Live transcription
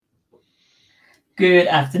Good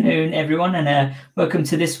afternoon, everyone, and welcome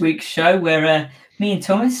to this week's show where me and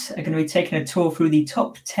Thomas are going to be taking a tour through the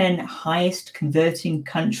top 10 highest converting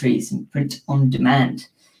countries in print on demand.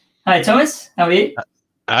 Hi, Thomas. How are you?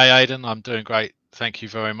 Hey, Aidan. I'm doing great. Thank you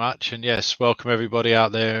very much. And yes, welcome everybody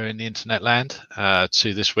out there in the internet land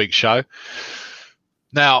to this week's show.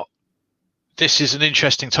 Now, this is an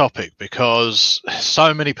interesting topic because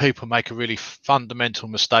so many people make a really fundamental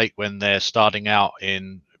mistake when they're starting out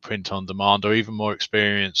in print on demand or even more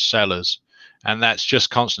experienced sellers. And that's just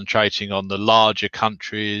concentrating on the larger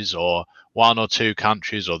countries or one or two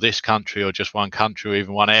countries or this country or just one country or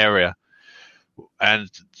even one area. And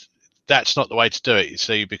that's not the way to do it, you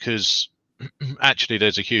see, because actually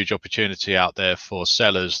there's a huge opportunity out there for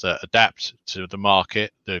sellers that adapt to the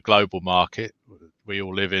market, the global market. We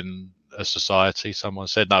all live in a society. Someone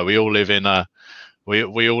said, no, we all live in a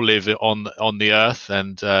we all live on the earth,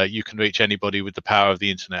 and you can reach anybody with the power of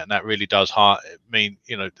the internet, and that really does mean,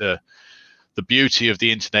 you know, the beauty of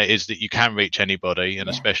the internet is that you can reach anybody, and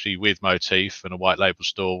especially with Motif and a white label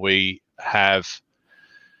store, we have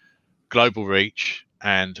global reach,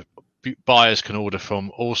 and buyers can order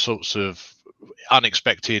from all sorts of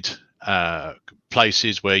unexpected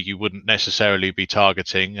places where you wouldn't necessarily be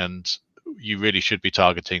targeting, and you really should be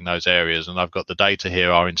targeting those areas. And I've got the data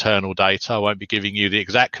here, our internal data. I won't be giving you the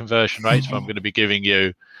exact conversion rates, but I'm going to be giving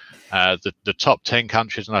you the top 10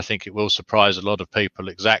 countries, and I think it will surprise a lot of people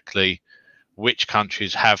exactly which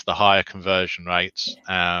countries have the higher conversion rates.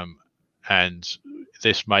 And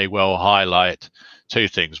this may well highlight two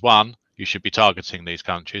things. One, you should be targeting these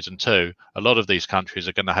countries, and two, a lot of these countries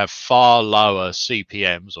are going to have far lower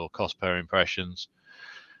CPMs or cost per impressions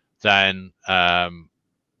than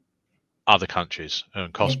other countries,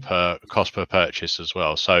 and cost per purchase as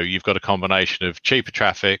well. So you've got a combination of cheaper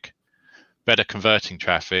traffic, better converting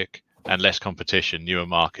traffic, and less competition, newer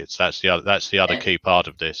markets. That's the other key part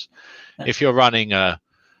of this. If you're running a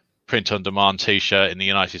print on demand t-shirt in the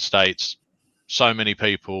United States, so many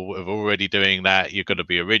people are already doing that. You've got to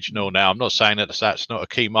be original. Now, I'm not saying that that's not a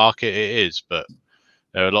key market. It is, but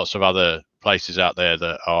there are lots of other places out there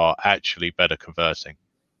that are actually better converting.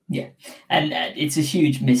 Yeah, and it's a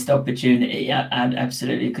huge missed opportunity,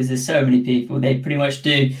 absolutely, because there's so many people. They pretty much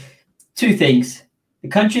do two things: the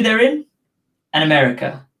country they're in and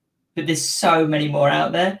America. But there's so many more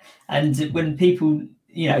out there. And when people,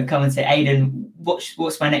 come and say, Aidan,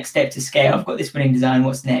 what's my next step to scale? I've got this winning design.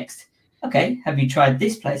 What's next? Okay, have you tried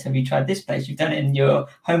this place? Have you tried this place? You've done it in your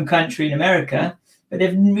home country in America, but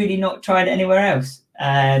they've really not tried it anywhere else.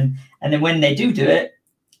 And then when they do it,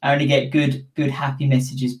 I only get good, happy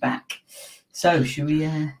messages back. So should we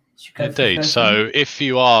go? Indeed. So if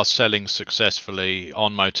you are selling successfully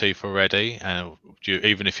on Motif already, and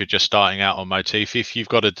even if you're just starting out on Motif, if you've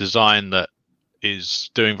got a design that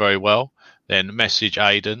is doing very well, then message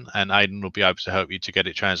Aidan, and Aidan will be able to help you to get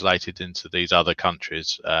it translated into these other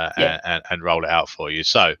countries and roll it out for you.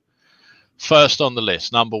 So first on the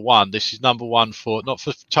list, number one. This is number one not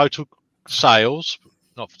for total sales.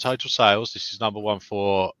 This is number one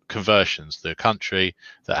for conversions, the country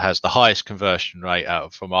that has the highest conversion rate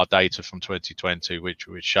out from our data from 2020, which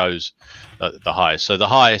shows the highest. So the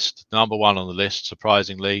highest, number one on the list,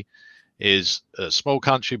 surprisingly, is a small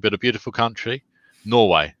country but a beautiful country,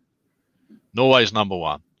 Norway. Norway's number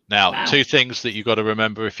one. Now, wow. Two things that you've got to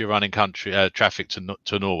remember if you're running country traffic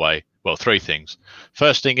to Norway. Well, three things.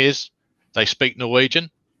 First thing is they speak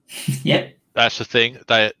Norwegian. Yep. That's the thing.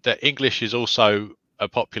 The English is also a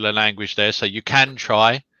popular language there, so you can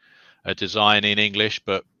try a design in English,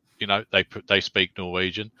 but they speak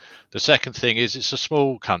Norwegian. The second thing is it's a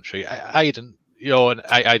small country. Aidan's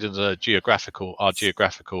our geographical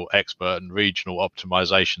expert and regional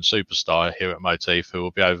optimization superstar here at Motif, who will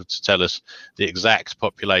be able to tell us the exact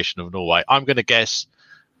population of Norway. I'm going to guess,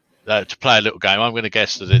 to play a little game, I'm going to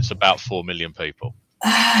guess that it's about 4 million people.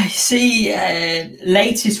 I see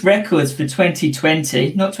latest records for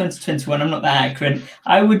 2020, not 2021. I'm not that accurate.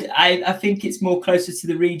 I think it's more closer to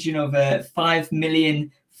the region of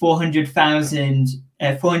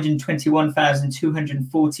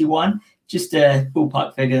 421,241. Just a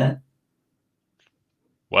ballpark figure.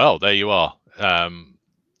 Well, there you are.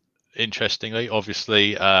 Interestingly,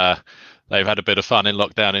 obviously, they've had a bit of fun in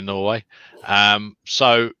lockdown in Norway.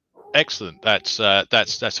 So excellent. That's a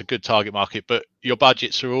good target market, but your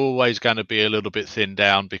budgets are always going to be a little bit thinned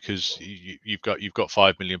down because you've got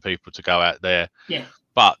 5 million people to go out there. Yeah.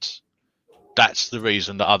 But that's the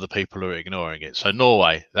reason that other people are ignoring it. So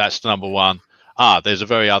Norway, that's number one. There's a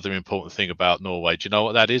very other important thing about Norway. Do you know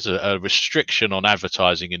what that is? A restriction on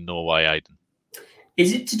advertising in Norway, Aidan.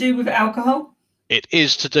 Is it to do with alcohol? It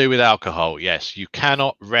is to do with alcohol. Yes, you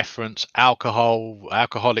cannot reference alcohol,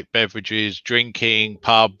 alcoholic beverages, drinking,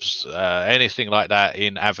 pubs, anything like that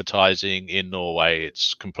in advertising in Norway.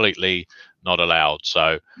 It's completely not allowed.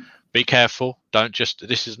 So be careful. Don't just.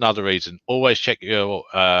 This is another reason. Always check your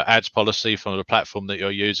ads policy from the platform that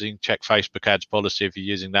you're using. Check Facebook ads policy if you're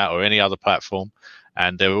using that, or any other platform.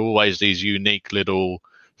 And there are always these unique little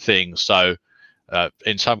things. So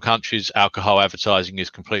in some countries, alcohol advertising is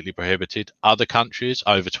completely prohibited. Other countries,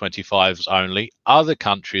 over 25s only. Other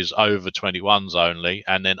countries, over 21s only.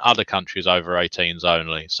 And then other countries, over 18s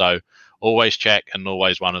only. So always check, and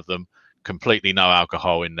always one of them, completely no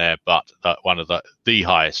alcohol in there, but one of the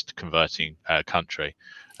highest converting country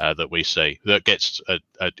that we see that gets a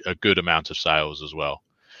good amount of sales as well.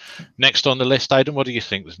 Next on the list, Aidan, what do you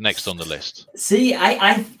think was next on the list? See,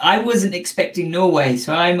 I wasn't expecting Norway,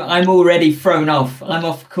 so I'm already thrown off. I'm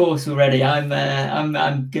off course already. I'm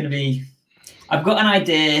gonna be. I've got an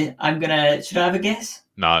idea. Should I have a guess?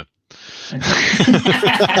 No. Okay.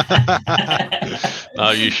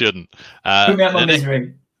 No, you shouldn't. Put me out my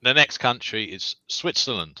misery. The next country is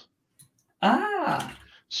Switzerland.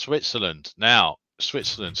 Switzerland. Now,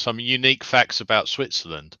 Switzerland. Some unique facts about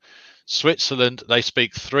Switzerland. Switzerland, they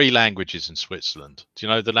speak 3 languages in Switzerland. Do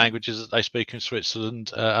you know the languages that they speak in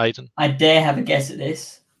Switzerland, Aidan? I dare have a guess at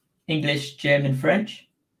this. English, German, French?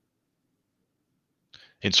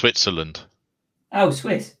 In Switzerland. Oh,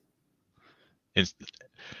 Swiss. In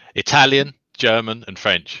Italian, German, and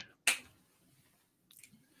French.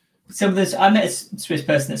 Some of this, I met a Swiss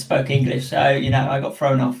person that spoke English, so I got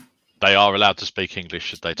thrown off. They are allowed to speak English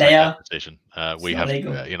should they take that decision. We have,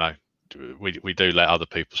 we do let other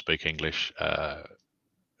people speak English.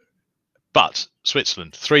 But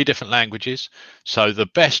Switzerland, 3 different languages. So the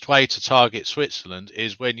best way to target Switzerland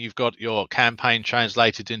is when you've got your campaign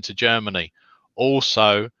translated into Germany.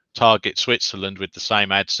 Also target Switzerland with the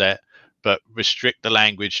same ad set, but restrict the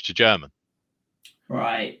language to German.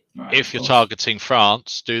 Right. If you're targeting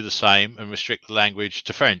France, do the same and restrict the language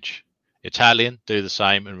to French. Italian, do the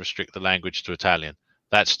same and restrict the language to Italian.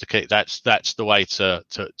 That's the key. That's the way to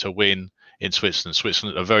win in Switzerland.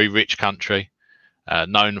 Switzerland, a very rich country,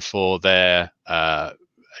 known for their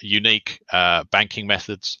unique banking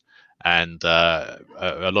methods, and a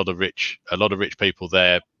lot of rich people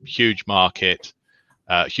there. Huge market,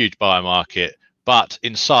 huge buyer market. But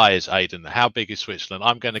in size, Aidan, how big is Switzerland?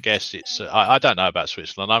 I'm going to guess it's. I don't know about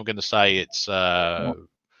Switzerland. I'm going to say it's. I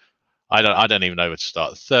don't even know where to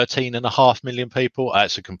start. 13.5 million people.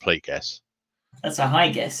 That's a complete guess. That's a high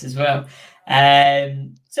guess as well. So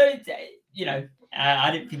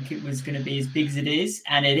I didn't think it was going to be as big as it is,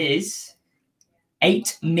 and it is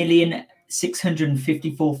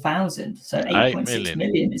 8,654,000. So 8.6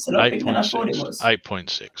 million. It's a lot bigger than I thought it was.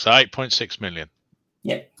 8.6. So 8.6 million.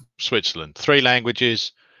 Yep. Switzerland, 3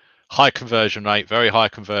 languages, high conversion rate, very high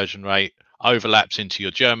conversion rate. Overlaps into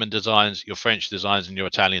your German designs, your French designs, and your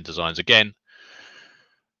Italian designs. Again,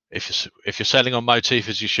 if you're selling on Motif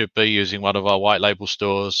as you should be using one of our white label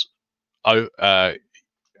stores,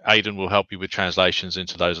 Aidan will help you with translations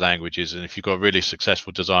into those languages. And if you've got a really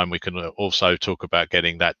successful design, we can also talk about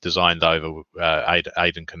getting that designed over.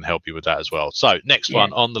 Aidan can help you with that as well. So next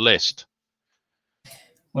one on the list.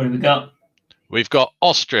 What have we got? We've got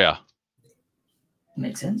Austria.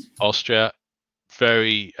 Makes sense. Austria,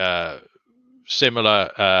 very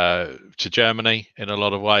similar to Germany in a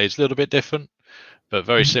lot of ways, a little bit different, but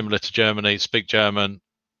very similar to Germany. Speak German,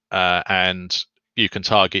 and you can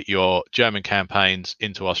target your German campaigns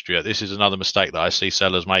into Austria. This is another mistake that I see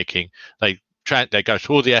sellers making. They go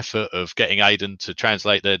through all the effort of getting Aidan to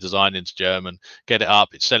translate their design into German, get it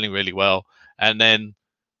up, it's selling really well, and then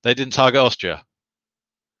they didn't target Austria.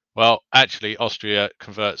 Well, actually, Austria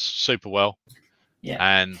converts super well,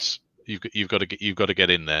 and you've got to get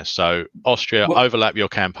in there. So Austria, overlap your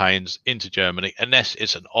campaigns into Germany, unless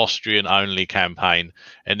it's an Austrian-only campaign,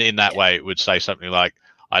 and in that way, it would say something like,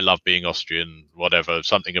 "I love being Austrian," whatever,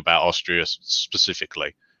 something about Austria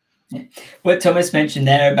specifically. Yeah. What Thomas mentioned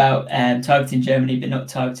there about targeting Germany, but not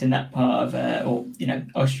targeting that part of,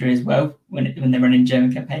 Austria as well when they're running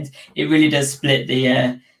German campaigns, it really does split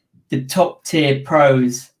the top tier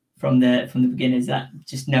pros from the beginners. That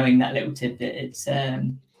just knowing that little tidbit, it's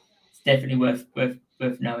definitely worth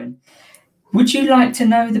knowing. Would you like to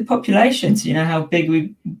know the population? So you know how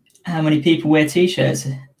many people wear t-shirts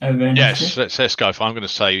over in Yes, let's go for. I'm going to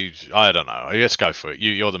say I don't know. Let's go for it.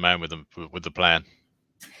 You're the man with the plan.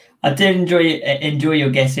 I did enjoy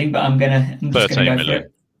your guessing, but I'm just going to go for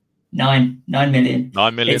it. 9 million.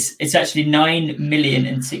 9 million. It's actually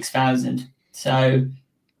 9,006,000. So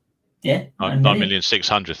yeah,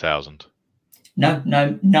 9,600,000. No,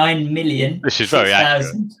 9,000,000. This is very accurate.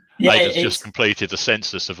 6,000. Yeah, Aidan's it's just completed a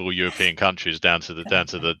census of all European countries down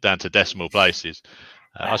to decimal places.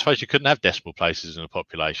 I suppose you couldn't have decimal places in a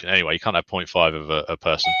population. Anyway, you can't have 0.5 of a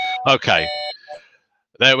person. Okay,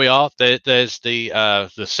 there we are. There's the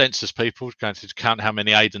census people going to count how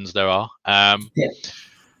many Aidens there are. yeah.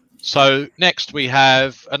 So next we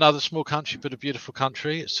have another small country, but a beautiful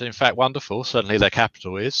country. It's in fact wonderful. Certainly their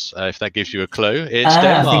capital is. If that gives you a clue, it's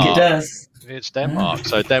Denmark. I think it does. It's Denmark.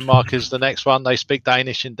 So Denmark is the next one. They speak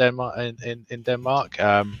Danish in Denmark. In Denmark,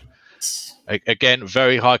 again,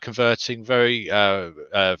 very high converting, very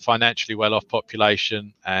financially well-off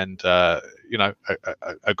population, and a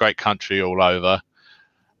great country all over.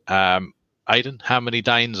 Aidan, how many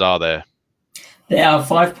Danes are there? There are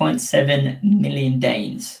 5.7 million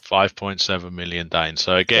Danes. 5.7 million Danes.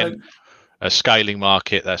 So again, a scaling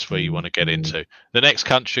market. That's where you want to get into. The next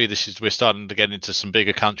country. We're starting to get into some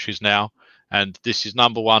bigger countries now, and this is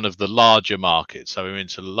number one of the larger markets. So we're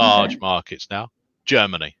into large markets now.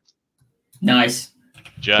 Germany. Nice.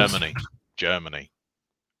 Germany.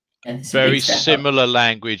 Very similar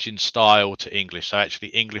language in style to English. So actually,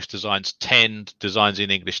 English designs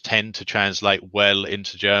in English tend to translate well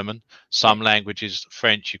into German. Some languages,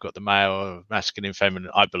 French, you've got the male, masculine,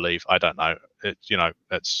 feminine. I believe. I don't know.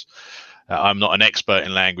 I'm not an expert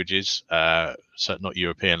in languages, so not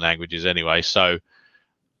European languages anyway. So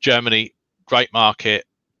Germany, great market,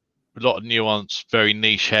 a lot of nuance, very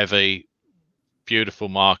niche heavy, beautiful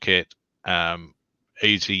market.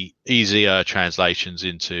 Easier translations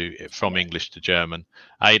from English to German.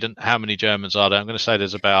 Aidan, how many Germans are there? I'm going to say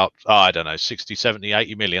there's about, 60, 70,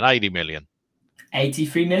 80 million, 80 million.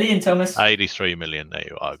 83 million, Thomas. 83 million. There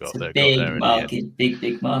you are. Big market,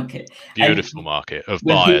 big market. Beautiful market of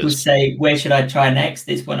when buyers. When people say, where should I try next?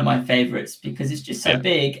 It's one of my favorites because it's just so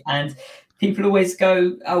big. And people always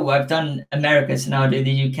go, oh, I've done America, so now I do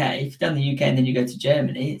the UK. If you've done the UK and then you go to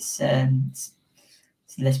Germany, it's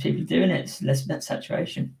less people doing it. It's less of that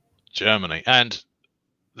saturation. Germany. And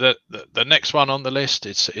the next one on the list,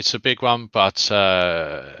 it's a big one, but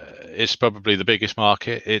it's probably the biggest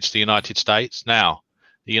market. It's the United States. Now,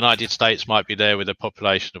 the United States might be there with a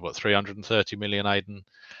population of 330 million, Aidan?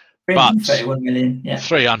 331 million, yeah.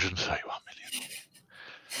 331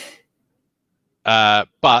 million.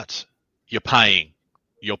 But you're paying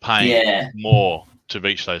more to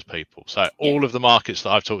reach those people. So all of the markets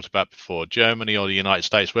that I've talked about before, Germany or the United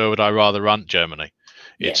States, where would I rather run? Germany.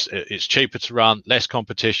 It's cheaper to run, less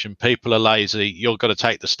competition, people are lazy, you've got to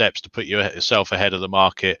take the steps to put yourself ahead of the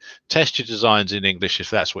market, test your designs in English if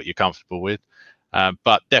that's what you're comfortable with,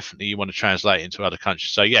 but definitely you want to translate into other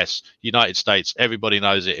countries. So yes, United States, everybody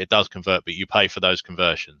knows it does convert, but you pay for those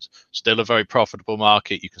conversions. Still a very profitable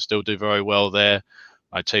market, you can still do very well there.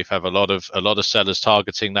 Motif have a lot of sellers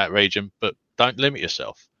targeting that region, but don't limit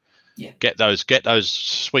yourself. Get those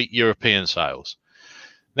sweet European sales.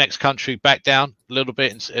 Next country, back down a little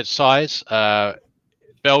bit in size.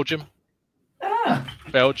 Belgium.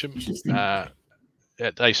 Belgium.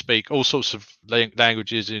 They speak all sorts of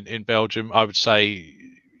languages in Belgium. I would say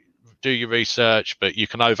do your research, but you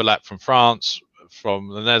can overlap from France, from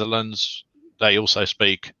the Netherlands. They also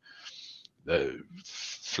speak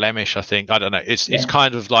Flemish, I think. I don't know. It's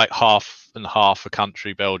kind of like half and half a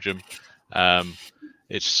country, Belgium.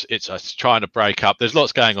 It's trying to break up. There's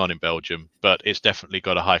lots going on in Belgium, but it's definitely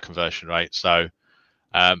got a high conversion rate. So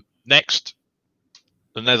next,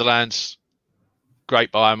 the Netherlands,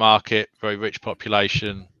 great buyer market, very rich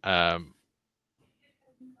population.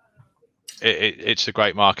 It's a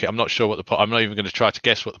great market. I'm not sure I'm not even going to try to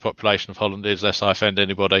guess what the population of Holland is, lest I offend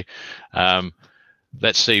anybody.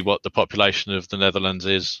 Let's see what the population of the Netherlands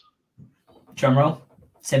is. Drum roll.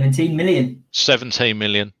 17 million. 17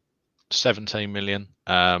 million. 17 million.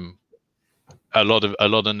 A lot of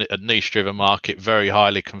a niche-driven market, very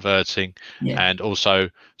highly converting, and also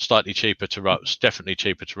slightly cheaper to run. Definitely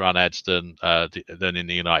cheaper to run ads than in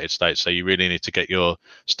the United States. So you really need to get your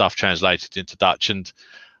stuff translated into Dutch, and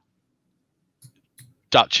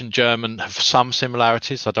German have some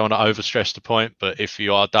similarities. I don't want to overstress the point, but if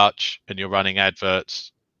you are Dutch and you're running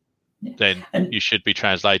adverts, then you should be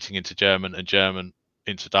translating into German and German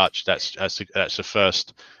into Dutch. That's the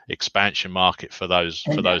first expansion market for those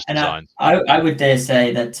designs. I would dare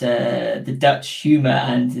say that the Dutch humor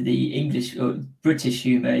and the English or British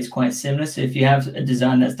humor is quite similar. So if you have a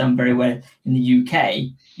design that's done very well in the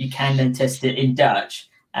UK, you can then test it in Dutch.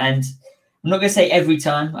 And I'm not going to say every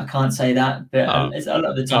time. I can't say that, but a lot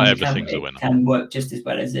of the time it can work just as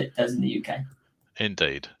well as it does in the UK.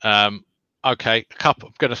 Indeed. Okay, I'm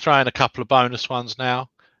going to throw in a couple of bonus ones now.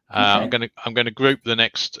 I'm going to group the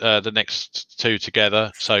next two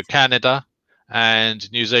together. So Canada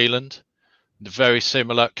and New Zealand. Very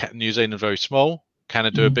similar. New Zealand very small.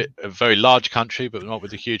 Canada a very large country, but not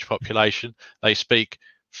with a huge population. They speak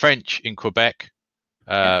French in Quebec,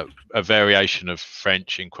 a variation of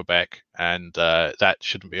French in Quebec, and that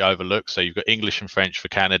shouldn't be overlooked. So you've got English and French for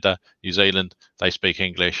Canada. New Zealand, they speak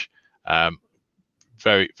English.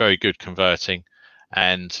 Very, very good converting,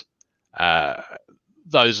 and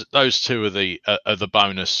those two are the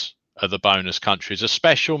bonus countries. A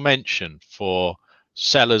special mention for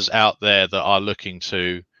sellers out there that are looking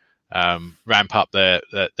to ramp up their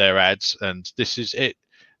ads, and this is it.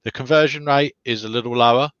 The conversion rate is a little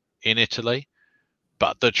lower in Italy,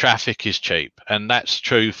 but the traffic is cheap, and that's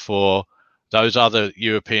true for those other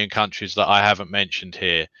European countries that I haven't mentioned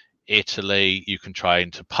here. Italy, you can try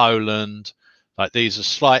into Poland. Like, these are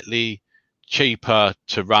slightly cheaper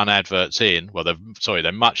to run adverts in. Well,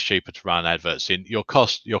 they're much cheaper to run adverts in. Your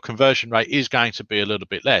conversion rate is going to be a little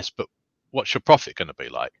bit less, but what's your profit going to be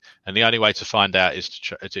like? And the only way to find out is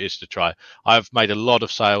to try. I've made a lot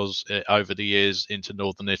of sales over the years into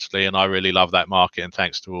northern Italy, and I really love that market. And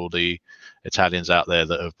thanks to all the Italians out there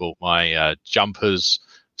that have bought my jumpers,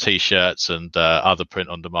 t-shirts, and other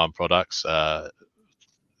print-on-demand products.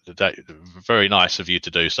 Very nice of you to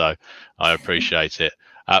do so. I appreciate it.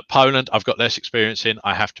 Poland, I've got less experience in,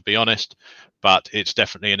 I have to be honest, but it's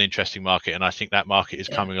definitely an interesting market, and I think that market is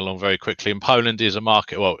coming along very quickly. And Poland is a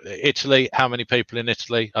market. Well, Italy, how many people in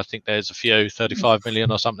Italy? I think there's a few, 35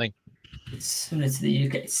 million or something. It's similar to the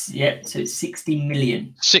UK. So it's 60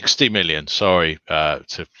 million. 60 million. Sorry,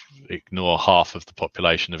 to ignore half of the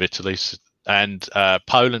population of Italy. And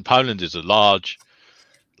Poland is a large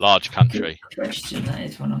country. Good question. That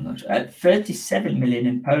is one I'm not sure. 37 million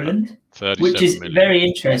in Poland, which is very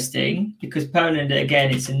interesting, because Poland,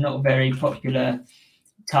 again, it's a not very popular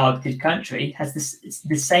targeted country, has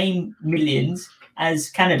the same millions as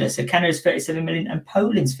Canada. So Canada's 37 million and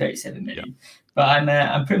Poland's 37 million. Yeah. But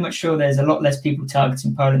I'm pretty much sure there's a lot less people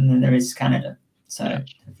targeting Poland than there is Canada. So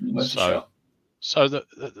definitely worth a shot. So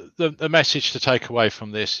the message to take away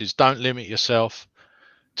from this is, don't limit yourself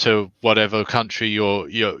to whatever country you're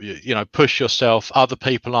push yourself. Other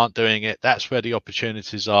people aren't doing it. That's where the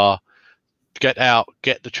opportunities are. Get out,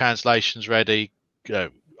 get the translations ready.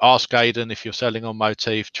 Ask Aidan if you're selling on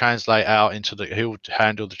Motif, translate out he'll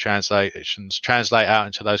handle the translations, translate out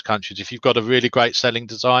into those countries. If you've got a really great selling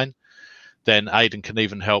design, then Aidan can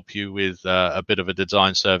even help you with a bit of a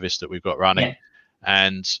design service that we've got running.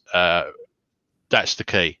 And that's the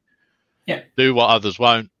key. Do what others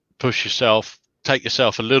won't. Push yourself. Take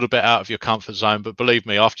yourself a little bit out of your comfort zone, but believe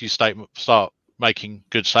me, after you start making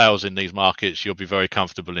good sales in these markets, you'll be very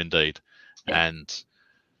comfortable indeed. And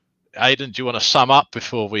Aidan, do you want to sum up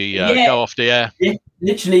before we go off the air? Yeah.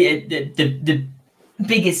 Literally, the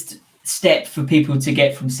biggest step for people to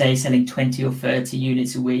get from, say, selling 20 or 30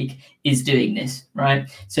 units a week is doing this, right?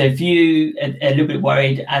 So if you are a little bit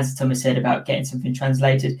worried, as Thomas said, about getting something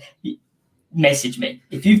translated, message me.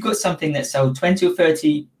 If you've got something that sold 20 or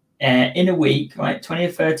 30 in a week, right, 20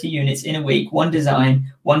 or 30 units in a week, one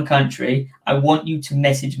design, one country, I want you to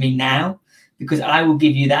message me now, because I will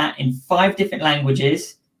give you that in 5 different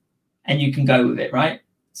languages and you can go with it, right?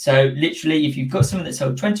 So literally, if you've got something that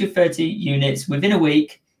sold 20 or 30 units within a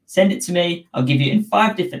week, send it to me. I'll give you in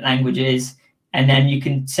 5 different languages, and then you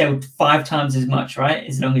can sell 5 times as much, right?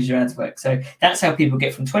 As long as your ads work. So that's how people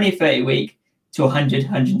get from 20 or 30 a week to 100,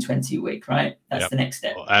 120 a week, right? That's the next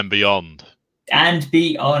step. And beyond. And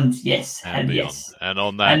beyond, yes. And beyond. Yes. And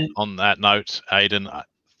on that note, Aidan,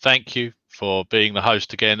 thank you for being the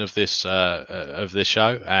host again of this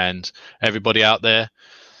show. And everybody out there,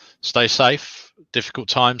 stay safe. Difficult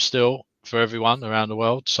times still for everyone around the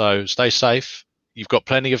world. So stay safe. You've got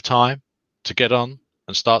plenty of time to get on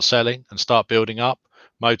and start selling and start building up.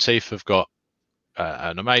 Motif have got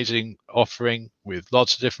an amazing offering with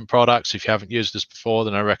lots of different products. If you haven't used this before,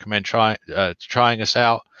 then I recommend trying us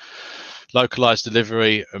out. Localized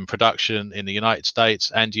delivery and production in the United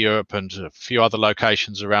States and Europe and a few other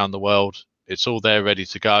locations around the world. It's all there ready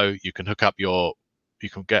to go. You can you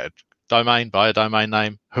can get a domain, buy a domain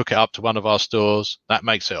name, hook it up to one of our stores. That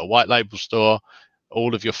makes it a white label store.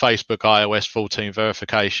 All of your Facebook iOS 14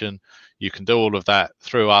 verification, you can do all of that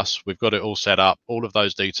through us. We've got it all set up. All of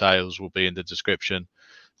those details will be in the description.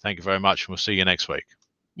 Thank you very much, and we'll see you next week.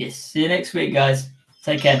 Yes, see you next week, guys.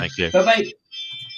 Take care. Thank you. Bye-bye.